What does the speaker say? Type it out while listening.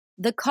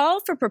The call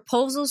for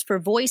proposals for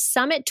Voice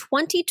Summit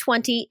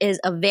 2020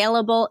 is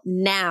available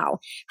now.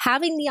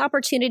 Having the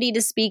opportunity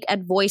to speak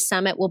at Voice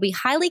Summit will be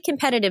highly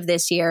competitive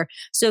this year.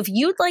 So if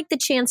you'd like the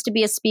chance to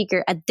be a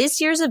speaker at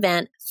this year's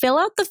event, fill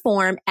out the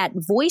form at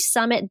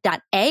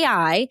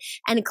voicesummit.ai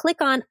and click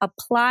on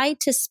Apply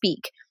to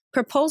Speak.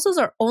 Proposals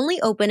are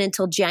only open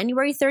until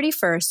January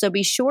 31st, so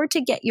be sure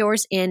to get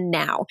yours in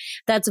now.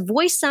 That's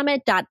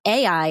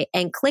voicesummit.ai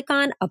and click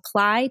on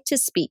Apply to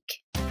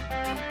Speak.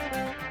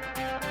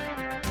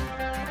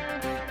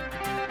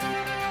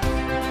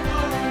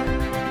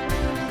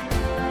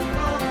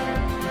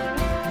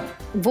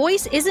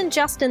 Voice isn't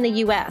just in the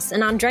U.S.,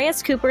 and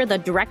Andreas Cooper, the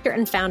director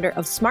and founder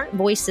of Smart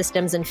Voice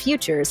Systems and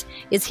Futures,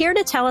 is here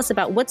to tell us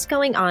about what's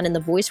going on in the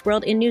voice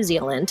world in New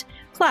Zealand,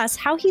 plus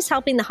how he's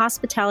helping the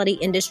hospitality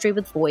industry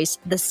with voice,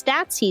 the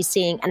stats he's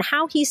seeing, and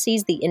how he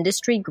sees the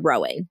industry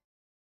growing.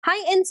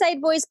 Hi,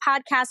 Inside Voice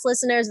podcast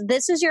listeners.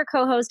 This is your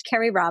co-host,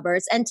 Carrie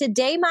Roberts, and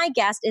today my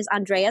guest is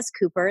Andreas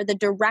Cooper, the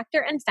director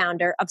and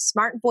founder of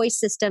Smart Voice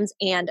Systems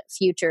and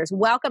Futures.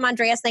 Welcome,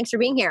 Andreas. Thanks for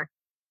being here.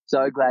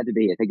 So glad to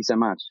be here. Thank you so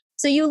much.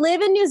 So you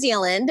live in New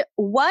Zealand.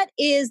 What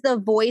is the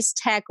voice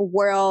tech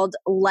world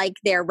like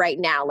there right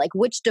now? Like,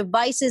 which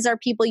devices are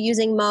people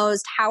using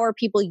most? How are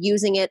people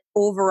using it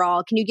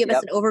overall? Can you give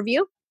us an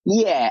overview?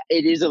 Yeah,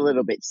 it is a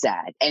little bit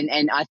sad.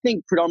 And I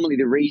think predominantly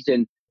the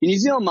reason the New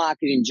Zealand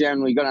market in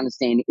general, you got to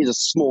understand, is a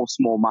small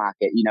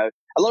market. You know,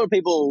 a lot of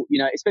people,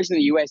 especially in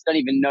the US, don't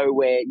even know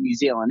where New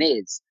Zealand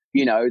is.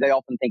 They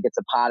often think it's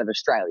a part of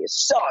Australia.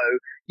 So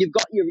you've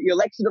got your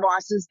Alexa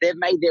devices. They've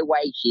made their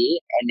way here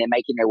and they're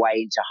making their way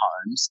into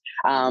homes.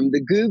 The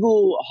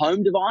Google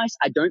Home device,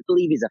 I don't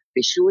believe is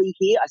officially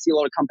here. I see a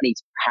lot of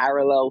companies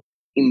parallel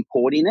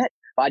importing it,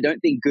 but I don't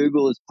think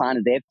Google has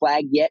planted their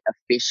flag yet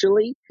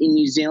officially in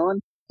New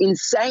Zealand. In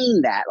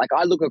saying that, like,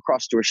 I look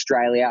across to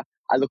Australia,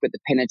 I look at the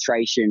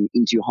penetration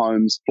into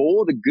homes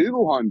for the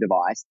Google Home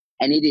device,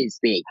 and it is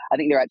big. I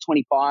think they're at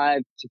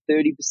 25 to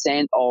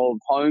 30% of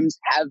homes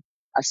have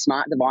a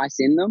smart device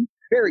in them.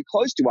 Very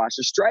close to us,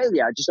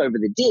 Australia, just over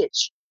the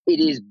ditch, it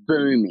is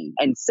booming.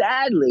 And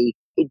sadly,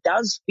 it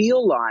does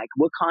feel like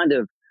we're kind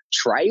of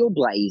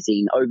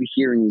trailblazing over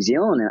here in New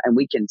Zealand, and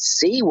we can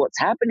see what's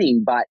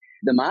happening. But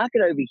the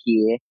market over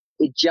here,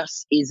 it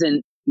just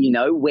isn't,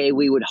 where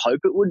we would hope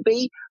it would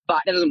be.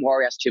 But that doesn't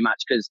worry us too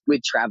much because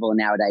with travel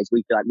nowadays,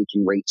 we feel like we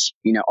can reach,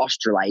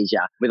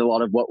 Australasia with a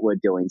lot of what we're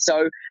doing.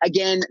 So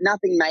again,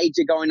 nothing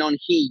major going on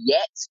here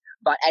yet.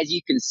 But as you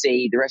can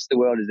see, the rest of the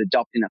world is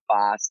adopting it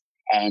fast,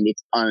 and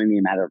it's only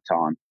a matter of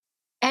time.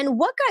 And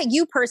what got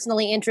you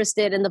personally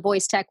interested in the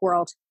voice tech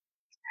world?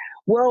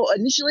 Well,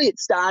 initially it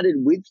started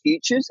with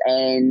Futures,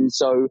 and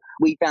so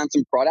we found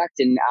some product,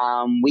 and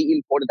we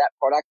imported that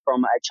product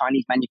from a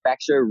Chinese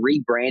manufacturer,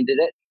 rebranded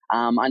it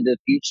under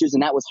Futures,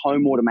 and that was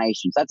home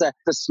automation. So that's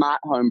a smart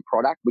home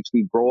product, which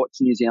we brought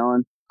to New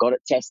Zealand, got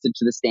it tested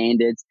to the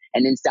standards,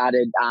 and then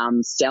started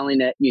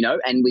selling it,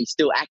 and we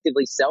still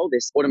actively sell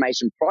this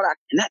automation product.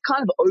 And that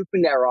kind of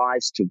opened our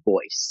eyes to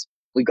voice.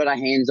 We got our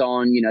hands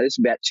on, this was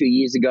about 2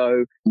 years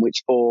ago,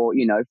 which for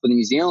the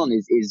New Zealand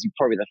is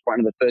probably one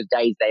of the first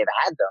days they ever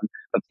had them.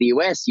 But for the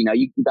US, you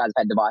guys have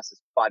had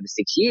devices for 5 to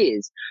 6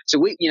 years. So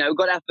we,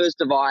 got our first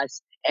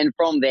device. And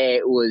from there,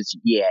 it was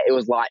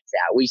lights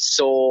out. We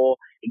saw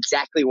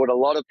exactly what a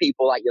lot of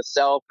people like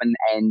yourself and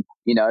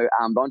the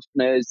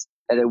entrepreneurs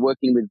that are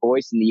working with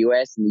voice in the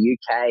US and the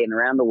UK and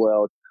around the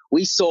world,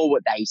 we saw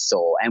what they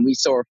saw. And we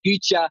saw a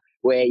future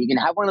where you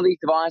can have one of these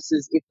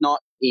devices, if not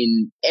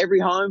in every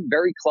home,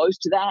 very close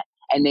to that.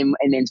 And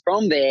then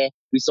from there,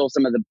 we saw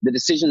some of the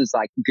decisions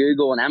like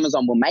Google and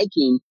Amazon were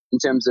making in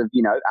terms of,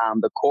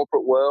 the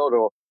corporate world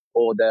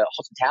or the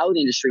hospitality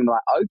industry. And we're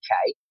like,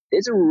 okay,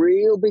 there's a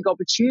real big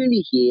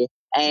opportunity here.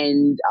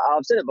 And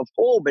I've said it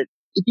before, but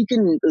if you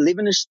can live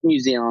in New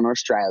Zealand or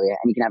Australia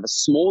and you can have a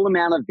small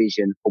amount of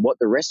vision for what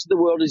the rest of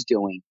the world is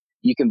doing,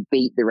 you can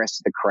beat the rest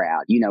of the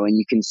crowd, and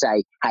you can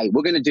say, hey,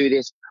 we're going to do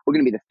this. We're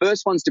going to be the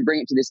first ones to bring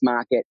it to this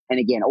market. And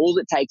again, all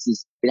it takes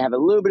is to have a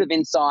little bit of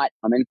insight.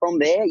 And then from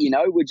there,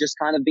 we're just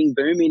kind of been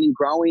booming and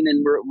growing,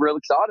 and we're real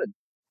excited.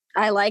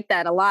 I like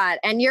that a lot.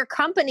 And your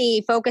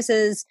company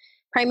focuses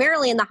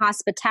primarily in the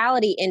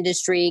hospitality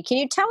industry. Can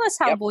you tell us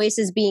how voice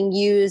is being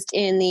used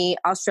in the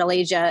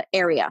Australasia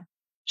area?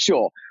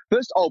 Sure.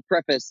 First, I'll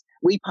preface,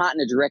 we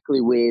partner directly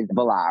with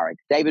Volare.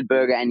 David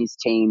Berger and his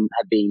team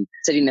have been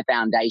setting the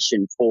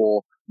foundation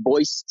for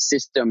voice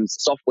systems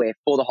software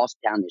for the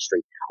hospitality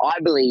industry. I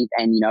believe,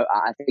 and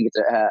I think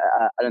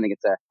I don't think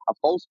it's a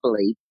false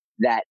belief,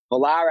 that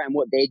Volare and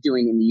what they're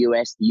doing in the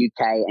US, the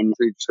UK, and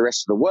through the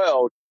rest of the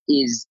world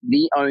is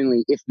the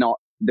only, if not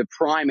the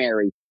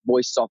primary,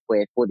 voice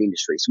software for the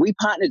industry. So we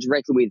partner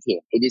directly with him.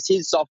 It is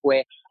his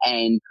software,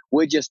 and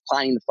we're just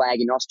planting the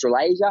flag in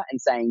Australasia and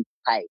saying,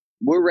 hey,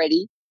 we're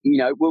ready.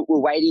 We're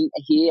waiting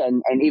here,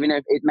 and even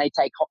if it may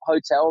take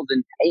hotels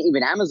and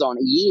even Amazon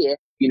a year,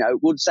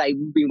 we'll say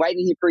we've been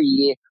waiting here for a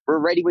year. We're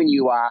ready when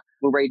you are.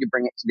 We're ready to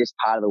bring it to this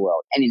part of the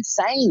world. And in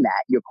saying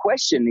that, your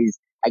question is,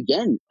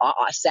 again,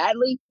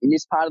 sadly, in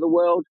this part of the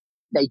world,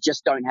 they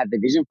just don't have the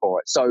vision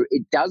for it. So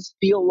it does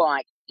feel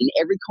like in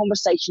every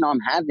conversation I'm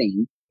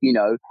having,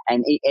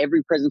 and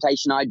every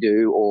presentation I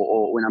do,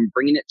 or when I'm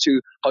bringing it to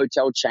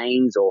hotel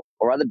chains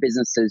or other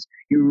businesses,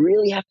 you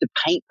really have to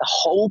paint the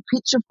whole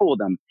picture for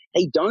them.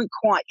 They don't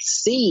quite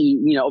see,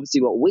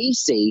 obviously what we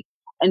see.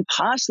 And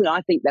partially,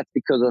 I think that's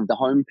because of the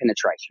home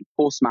penetration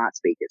for smart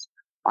speakers.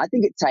 I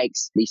think it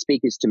takes these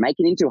speakers to make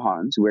it into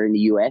homes, where in the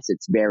US,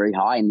 it's very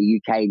high. In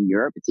the UK and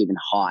Europe, it's even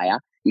higher.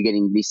 You're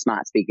getting these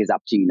smart speakers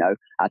up to,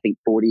 I think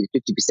 40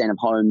 to 50% of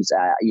homes,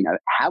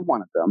 have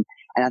one of them.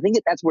 And I think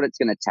that's what it's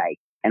going to take.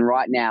 And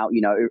right now,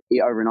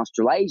 over in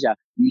Australasia,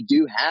 you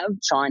do have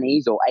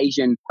Chinese or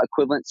Asian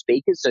equivalent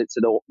speakers. So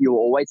you'll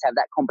always have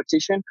that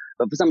competition.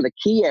 But for some of the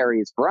key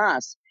areas for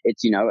us,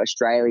 it's,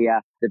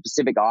 Australia, the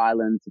Pacific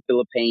Islands, the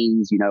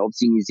Philippines,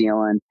 obviously New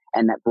Zealand,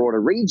 and that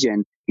broader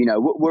region.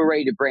 We're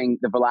ready to bring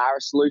the Vollara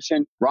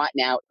solution. Right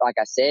now, like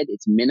I said,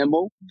 it's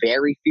minimal.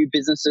 Very few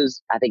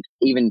businesses, I think,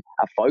 even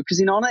are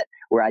focusing on it.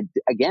 Where I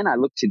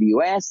look to the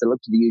US, I look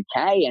to the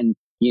UK, and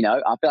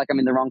I feel like I'm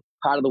in the wrong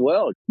part of the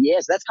world.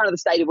 Yes, that's kind of the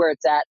state of where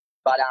it's at.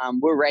 But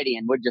we're ready,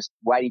 and we're just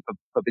waiting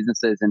for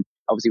businesses. And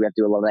obviously, we have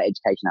to do a lot of that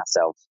education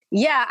ourselves.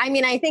 Yeah, I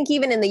mean, I think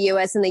even in the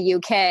US and the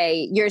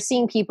UK, you're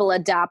seeing people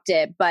adopt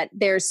it, but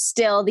there's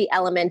still the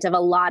element of a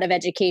lot of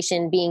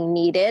education being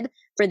needed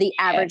for the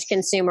average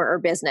consumer or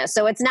business.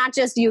 So it's not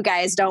just you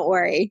guys, don't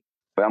worry.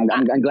 I'm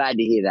glad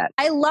to hear that.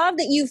 I love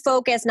that you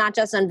focus not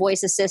just on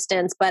voice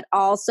assistance, but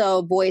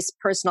also voice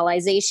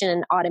personalization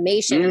and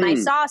automation. And I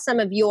saw some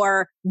of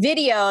your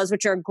videos,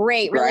 which are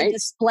great, really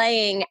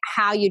displaying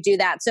how you do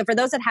that. So for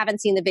those that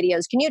haven't seen the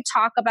videos, can you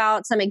talk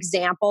about some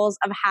examples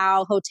of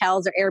how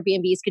hotels or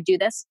Airbnbs could do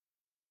this?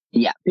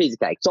 Yeah, piece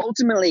of cake. So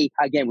ultimately,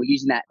 again, we're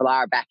using that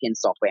Vollara backend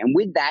software. And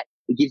with that,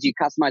 it gives you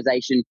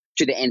customization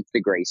to the nth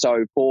degree.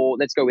 So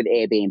let's go with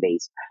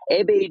Airbnbs.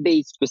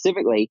 Airbnbs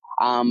specifically,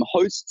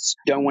 hosts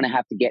don't want to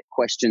have to get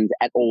questions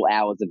at all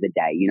hours of the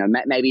day.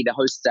 Maybe the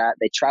hosts,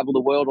 they travel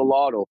the world a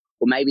lot, or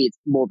maybe it's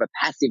more of a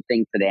passive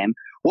thing for them.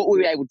 What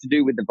we're able to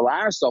do with the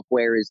Vollara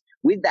software is,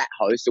 with that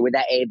host or with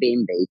that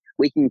Airbnb,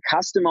 we can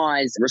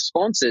customize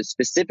responses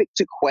specific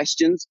to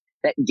questions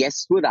that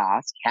guests would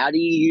ask. How do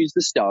you use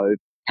the stove?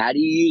 How do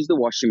you use the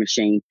washing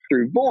machine?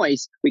 Through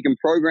voice, we can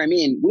program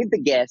in with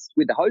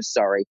the host,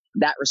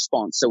 that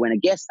response. So when a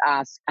guest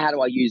asks, how do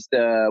I use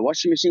the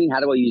washing machine? How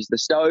do I use the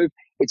stove?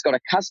 It's got a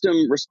custom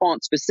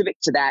response specific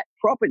to that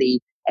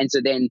property. And so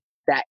then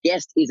that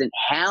guest isn't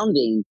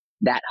hounding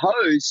that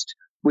host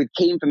with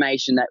key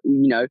information that,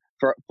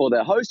 for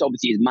the host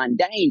obviously is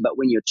mundane. But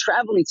when you're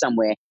traveling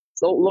somewhere,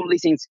 a lot of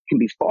these things can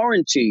be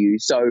foreign to you.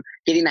 So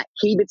getting that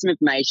key bits of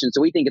information.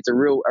 So we think it's a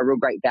real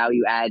great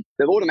value add.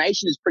 The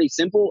automation is pretty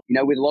simple,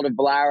 with a lot of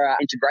Vollara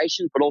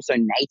integrations, but also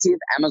native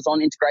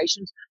Amazon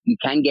integrations. You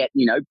can get,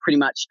 pretty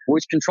much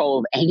voice control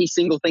of any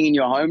single thing in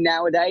your home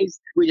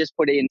nowadays. We just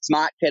put in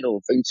smart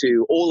kettles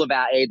into all of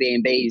our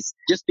Airbnbs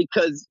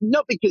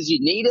not because you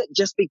need it,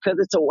 just because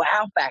it's a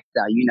wow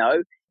factor,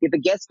 If a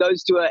guest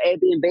goes to an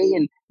Airbnb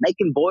and they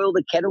can boil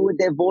the kettle with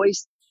their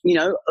voice,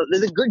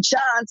 there's a good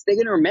chance they're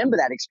going to remember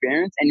that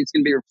experience, and it's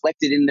going to be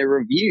reflected in their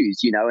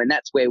reviews, and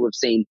that's where we've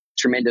seen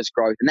tremendous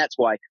growth. And that's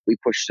why we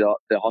push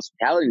the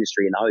hospitality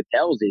industry and the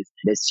hotels. Is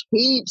there's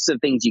heaps of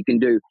things you can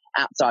do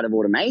outside of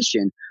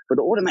automation, but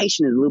the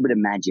automation is a little bit of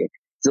magic.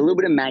 It's a little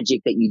bit of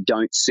magic that you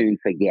don't soon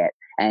forget.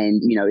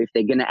 And, if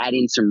they're going to add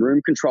in some room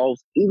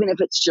controls, even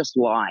if it's just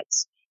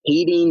lights,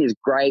 heating is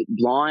great,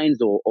 blinds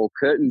or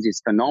curtains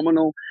is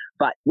phenomenal.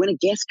 But when a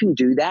guest can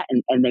do that,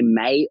 and they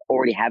may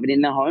already have it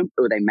in their home,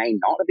 or they may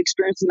not have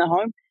experienced in their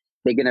home,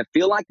 they're going to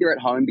feel like they're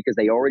at home because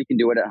they already can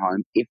do it at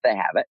home if they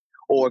have it.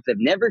 Or if they've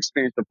never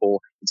experienced before,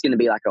 it's going to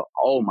be like,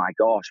 oh my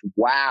gosh,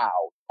 wow.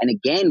 And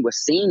again, we're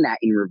seeing that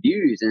in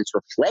reviews, and it's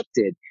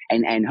reflected.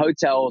 And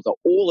hotels are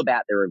all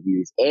about their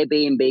reviews.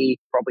 Airbnb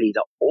properties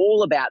are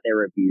all about their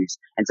reviews.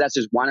 And so that's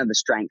just one of the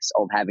strengths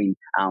of having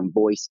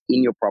voice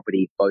in your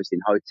property, both in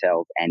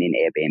hotels and in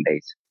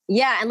Airbnbs.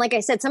 Yeah. And like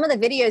I said, some of the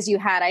videos you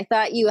had, I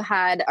thought you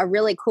had a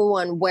really cool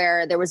one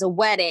where there was a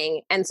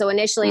wedding. And so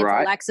initially it's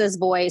Alexa's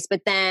voice,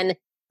 but then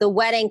the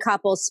wedding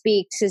couple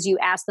speaks as you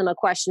ask them a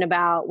question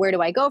about, where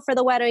do I go for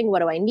the wedding? What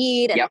do I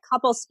need? And the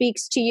couple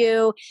speaks to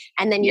you.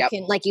 And then you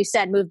can, like you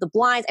said, move the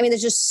blinds. I mean,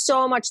 there's just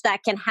so much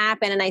that can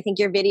happen. And I think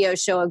your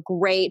videos show a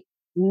great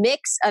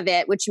mix of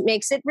it, which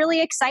makes it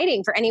really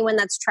exciting for anyone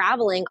that's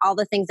traveling, all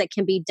the things that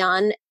can be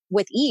done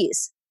with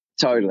ease.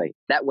 Totally.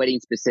 That wedding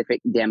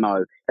specific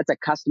demo, that's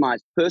a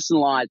customized,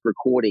 personalized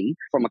recording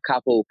from a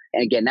couple.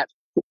 And again, that's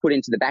put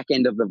into the back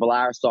end of the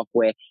Vollara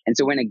software. And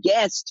so when a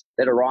guest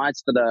that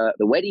arrives for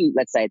the wedding,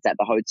 let's say it's at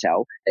the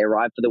hotel, they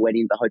arrive for the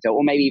wedding at the hotel,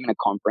 or maybe even a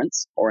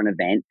conference or an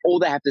event, all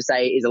they have to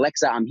say is,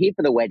 Alexa, I'm here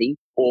for the wedding.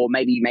 Or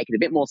maybe you make it a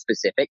bit more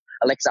specific.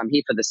 Alexa, I'm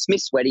here for the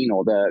Smith's wedding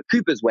or the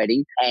Cooper's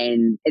wedding.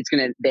 And it's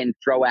going to then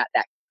throw out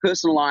that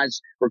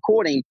personalized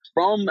recording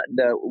from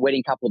the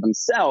wedding couple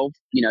themselves,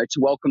 to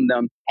welcome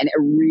them. And it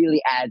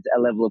really adds a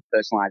level of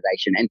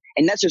personalization.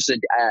 And that's just an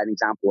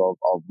example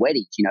of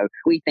weddings.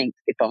 We think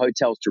if for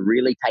hotels to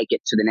really take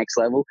it to the next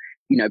level,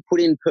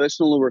 put in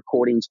personal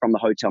recordings from the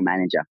hotel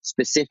manager,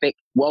 specific,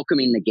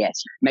 welcoming the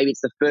guest. Maybe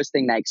it's the first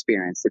thing they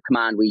experience. The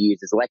command we use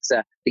is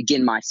Alexa,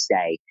 begin my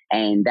stay.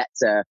 And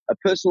that's a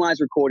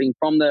personalized recording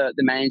from the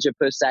manager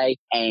per se.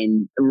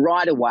 And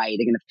right away,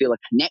 they're going to feel a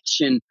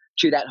connection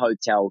to that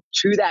hotel,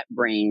 to that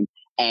brand.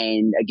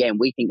 And again,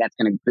 we think that's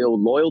going to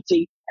build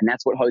loyalty, and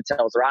that's what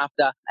hotels are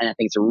after. And I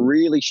think it's a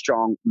really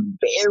strong,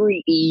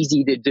 very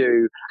easy to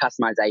do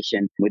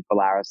customization with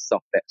Volaro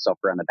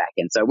software on the back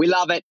end. So we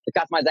love it. The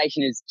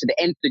customization is to the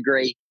nth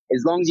degree.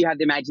 As long as you have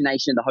the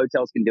imagination, the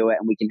hotels can do it,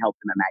 and we can help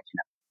them imagine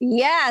it.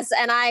 Yes,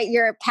 and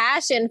your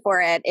passion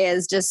for it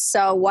is just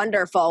so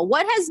wonderful.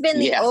 What has been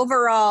the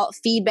overall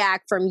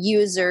feedback from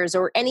users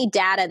or any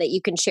data that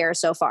you can share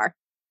so far?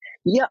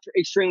 Yeah,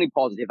 extremely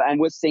positive. And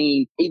we're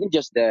seeing even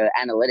just the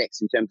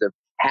analytics in terms of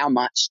how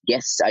much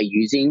guests are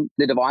using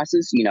the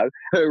devices,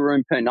 per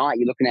room per night.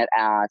 You're looking at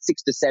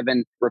 6 to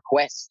 7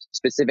 requests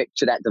specific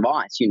to that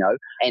device,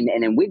 and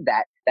then with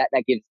that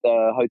gives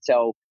the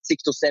hotel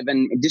 6 to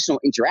 7 additional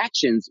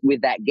interactions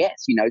with that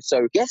guest,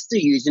 So guests are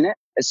using it,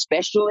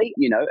 especially,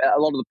 a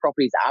lot of the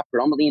properties are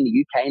predominantly in the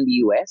UK and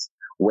the US,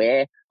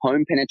 where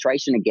home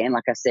penetration, again,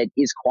 like I said,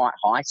 is quite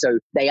high. So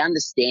they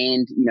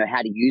understand,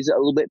 how to use it a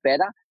little bit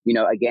better.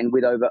 Again,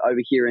 with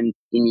over here in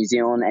New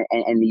Zealand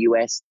and the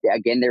US,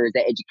 again, there is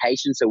that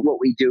education. So what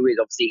we do is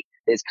obviously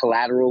there's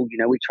collateral,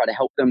 we try to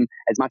help them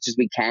as much as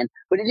we can,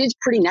 but it is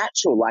pretty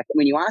natural. Like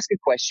when you ask a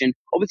question,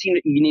 obviously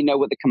you need to know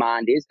what the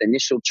command is, the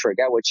initial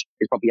trigger, which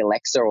is probably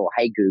Alexa or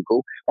Hey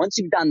Google. Once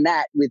you've done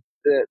that with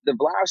the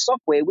Volaro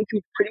software, we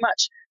can pretty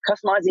much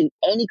customize in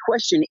any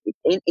question,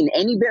 in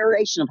any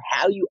variation of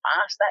how you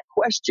ask that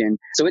question.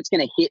 So it's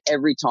going to hit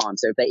every time.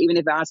 So even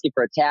if they ask you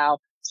for a towel,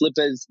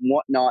 slippers, and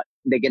whatnot,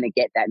 they're going to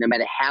get that no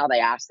matter how they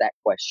ask that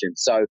question.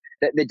 So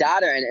the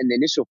data and the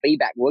initial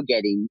feedback we're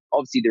getting,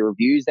 obviously the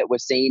reviews that we're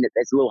seeing,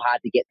 it's a little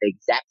hard to get the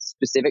exact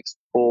specifics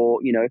for,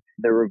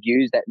 the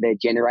reviews that they're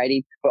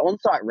generating, but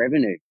on-site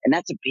revenue. And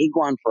that's a big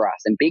one for us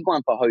and big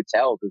one for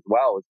hotels as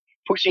well, is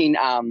pushing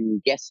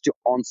guests to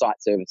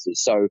on-site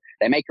services. So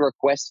they make a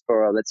request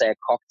for, let's say, a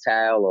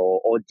cocktail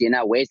or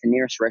dinner. Where's the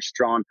nearest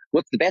restaurant?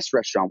 What's the best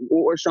restaurant?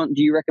 What restaurant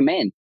do you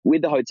recommend?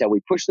 With the hotel, we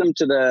push them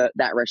to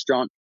that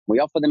restaurant. We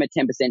offer them a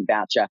 10%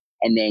 voucher,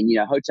 and then,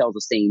 hotels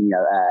are seeing,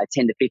 a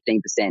 10 to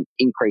 15%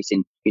 increase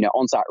in,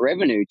 on-site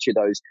revenue to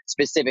those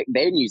specific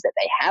venues that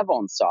they have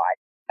on site.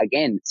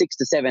 Again, 6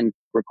 to 7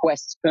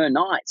 requests per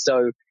night.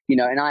 So,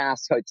 and I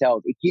ask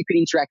hotels, if you could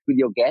interact with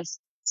your guests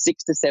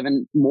 6 to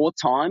 7 more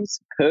times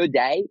per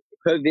day,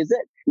 per visit,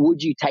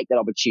 would you take that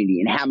opportunity,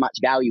 and how much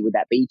value would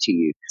that be to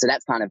you? So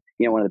that's kind of,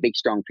 one of the big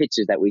strong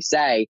pitches that we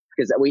say,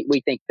 because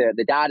we think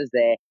the data's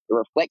there, it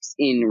reflects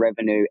in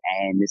revenue,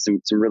 and there's some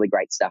really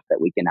great stuff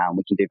that we can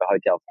do for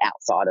hotels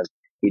outside of,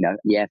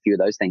 a few of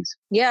those things.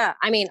 Yeah.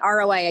 I mean,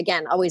 ROI,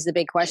 again, always the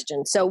big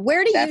question. So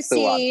where do you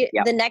see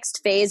the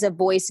next phase of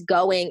voice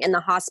going in the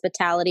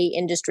hospitality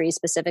industry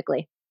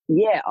specifically?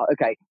 Yeah,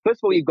 okay. First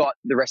of all, you've got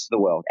the rest of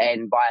the world.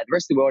 And by the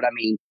rest of the world, I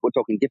mean, we're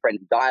talking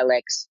different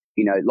dialects,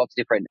 lots of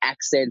different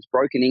accents,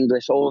 broken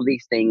English, all of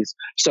these things.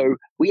 So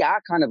we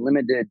are kind of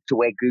limited to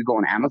where Google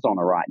and Amazon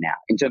are right now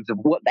in terms of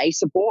what they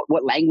support,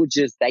 what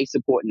languages they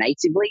support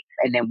natively,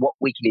 and then what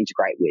we can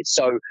integrate with.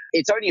 So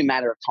it's only a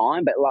matter of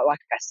time. But like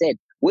I said,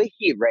 we're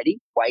here ready,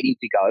 waiting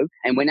to go.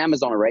 And when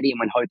Amazon are ready and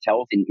when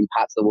hotels in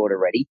parts of the world are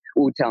ready,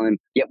 we'll tell them,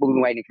 yep, we've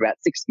been waiting for about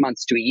 6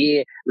 months to a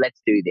year. Let's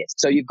do this.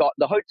 So you've got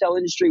the hotel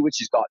industry, which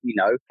has got,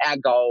 our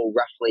goal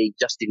roughly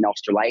just in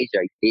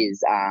Australasia is,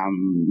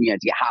 to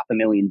get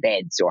 500,000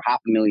 beds or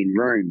 500,000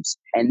 rooms.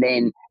 And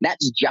then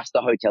that's just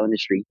the hotel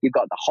industry. You've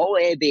got the whole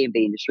Airbnb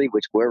industry,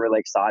 which we're really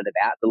excited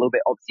about. It's a little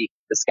bit, obviously,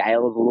 the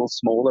scale is a little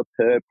smaller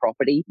per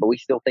property, but we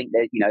still think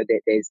that,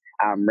 that there's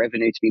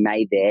revenue to be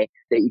made there.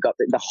 That you've got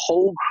the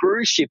whole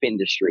cruise ship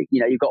industry.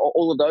 You've got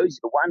all of those.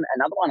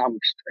 Another one I'm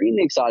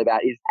extremely excited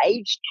about is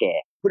aged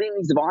care. Putting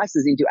these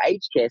devices into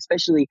aged care,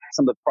 especially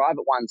some of the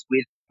private ones,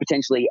 with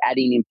potentially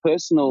adding in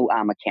personal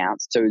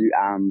accounts, so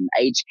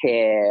aged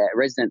care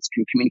residents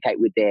can communicate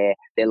with their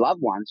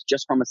loved ones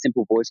just from a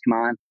simple voice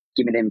command,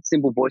 giving them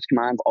simple voice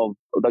commands of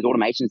those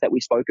automations that we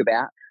spoke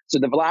about. So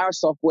the Volaro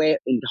software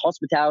into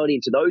hospitality,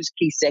 into those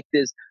key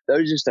sectors,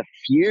 those are just a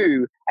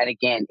few. And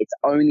again, it's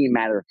only a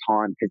matter of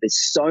time, because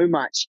there's so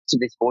much to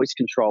this voice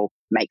control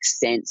makes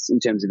sense in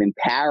terms of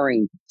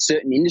empowering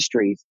certain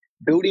industries,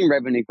 building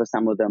revenue for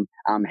some of them,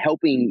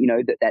 helping,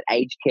 that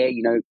aged care,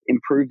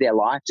 improve their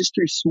life just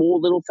through small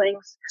little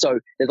things. So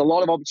there's a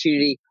lot of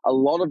opportunity, a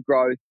lot of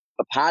growth.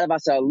 But part of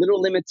us are a little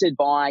limited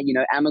by,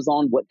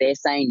 Amazon, what they're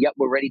saying. Yep,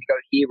 we're ready to go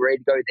here, we're ready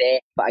to go there.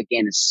 But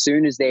again, as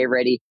soon as they're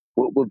ready,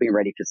 we'll be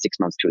ready for 6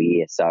 months to a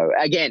year. So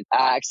again,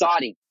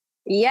 exciting.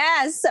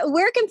 Yes.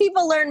 Where can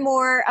people learn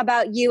more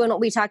about you and what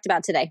we talked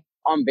about today?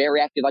 I'm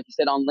very active, like you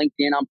said, on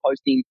LinkedIn. I'm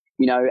posting,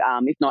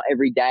 if not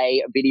every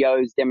day,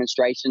 videos,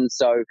 demonstrations.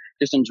 So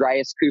just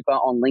Andreas Cooper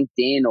on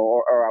LinkedIn,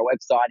 or our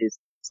website is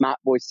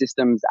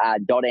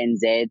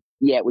smartvoicesystems.nz.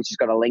 Yeah, which has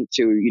got a link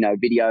to,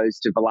 videos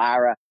to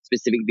Volaro,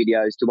 specific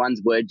videos to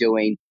ones we're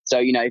doing. So,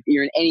 if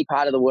you're in any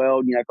part of the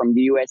world, from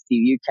the US to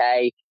the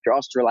UK to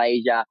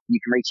Australasia, you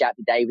can reach out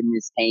to David and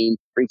his team,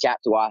 reach out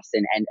to us.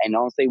 And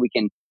honestly, we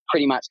can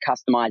pretty much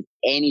customize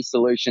any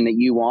solution that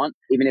you want,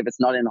 even if it's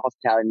not in the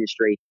hospitality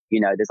industry.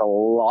 There's a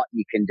lot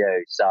you can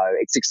do. So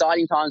it's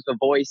exciting times for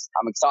Voice.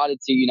 I'm excited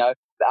to,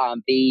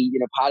 be,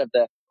 part of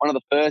one of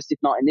the first, if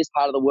not in this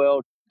part of the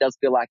world. It does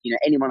feel like,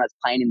 anyone that's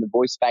playing in the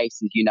voice space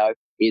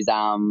is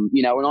an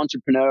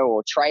entrepreneur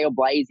or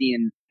trailblazing,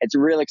 and it's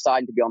really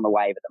exciting to be on the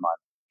wave at the moment.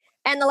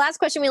 And the last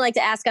question we like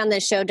to ask on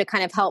this show to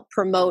kind of help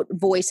promote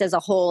voice as a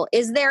whole,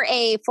 is there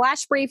a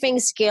flash briefing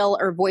skill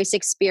or voice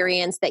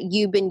experience that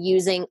you've been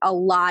using a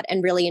lot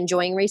and really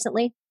enjoying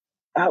recently?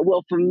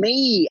 Well, for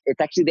me,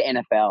 it's actually the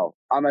NFL.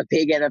 I'm a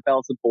big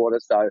NFL supporter.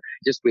 So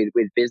just with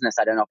business,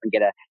 I don't often get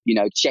to,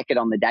 check it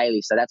on the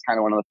daily. So that's kind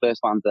of one of the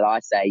first ones that I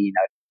say,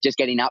 just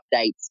getting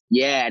updates.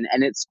 Yeah.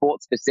 And it's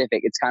sports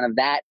specific. It's kind of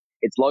that.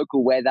 It's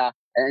local weather.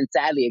 And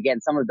sadly, again,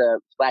 some of the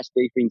flash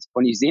briefings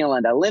for New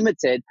Zealand are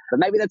limited, but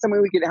maybe that's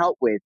something we can help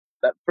with.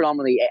 But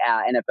predominantly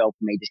NFL for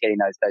me, just getting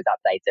those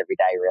updates every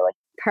day, really.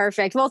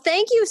 Perfect. Well,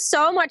 thank you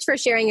so much for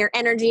sharing your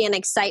energy and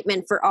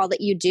excitement for all that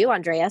you do,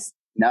 Andreas.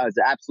 No, it's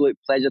an absolute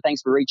pleasure.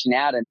 Thanks for reaching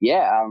out. And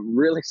yeah, I'm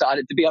really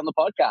excited to be on the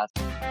podcast.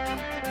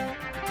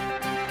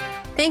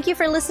 Thank you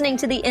for listening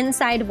to the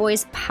Inside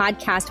Voice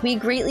podcast. We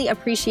greatly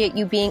appreciate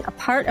you being a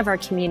part of our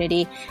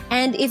community.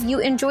 And if you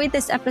enjoyed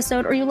this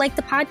episode or you like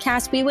the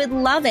podcast, we would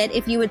love it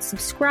if you would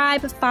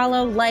subscribe,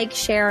 follow, like,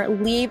 share,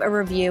 leave a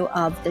review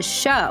of the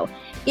show.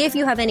 If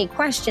you have any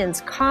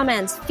questions,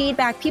 comments,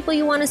 feedback, people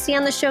you want to see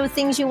on the show,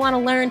 things you want to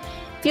learn,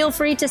 feel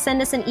free to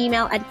send us an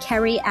email at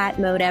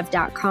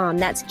keri@modev.com.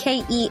 That's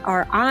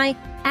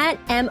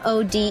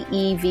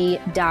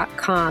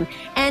KERI@MODEV.com.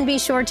 And be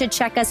sure to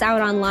check us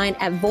out online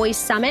at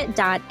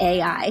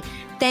voicesummit.ai.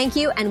 Thank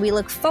you, and we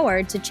look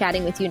forward to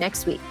chatting with you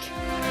next week.